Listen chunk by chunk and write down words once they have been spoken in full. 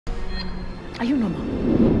Are you normal?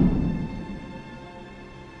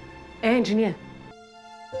 Engineer.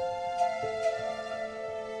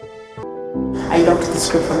 I loved the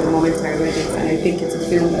script from the moment I read it, and I think it's a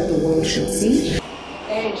film that the world should see.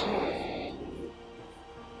 Engineer.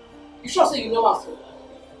 You sure say you know us?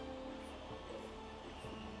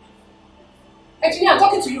 Engineer, I'm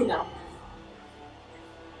talking to you now.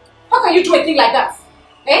 How can you do a thing like that?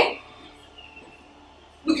 Eh?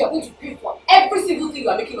 Look, you're going to pay for every single thing you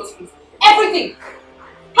are making us do. Everything!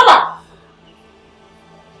 Come on!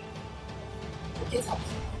 Get out.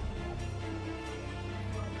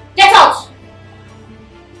 Get out!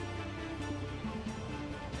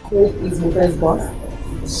 Hope is Mofe's boss.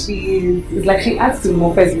 It's like she adds to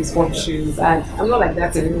Mofe's misfortunes, and I'm not like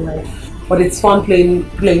that in real life. But it's fun playing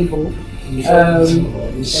Hope.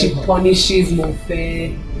 She punishes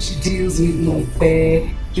Mofe, she deals with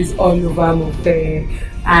Mofe, she's all over Mofe,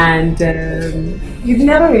 and you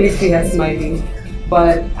never really see her smiling.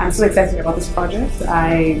 But I'm so excited about this project.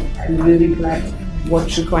 I am really glad what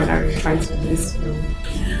Chuko and Ari are trying to do in this film.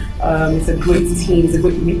 It's a great team, it's a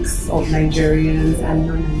great mix of Nigerians and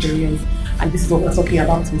non-Nigerians. And this is what we're talking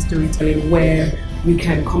about in storytelling, where we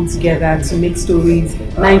can come together to make stories,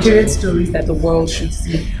 Nigerian stories that the world should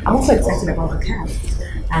see. I'm also excited about the cast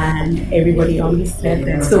and everybody on this set.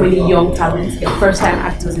 There's so many young talents, they're first-time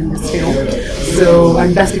actors in this film. So,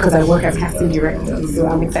 and that's because I work as casting director. So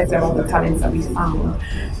I'm excited about the talents that we found,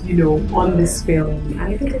 you know, on this film. And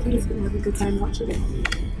I think everybody's going to have a good time watching it.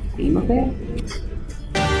 Eyimofe.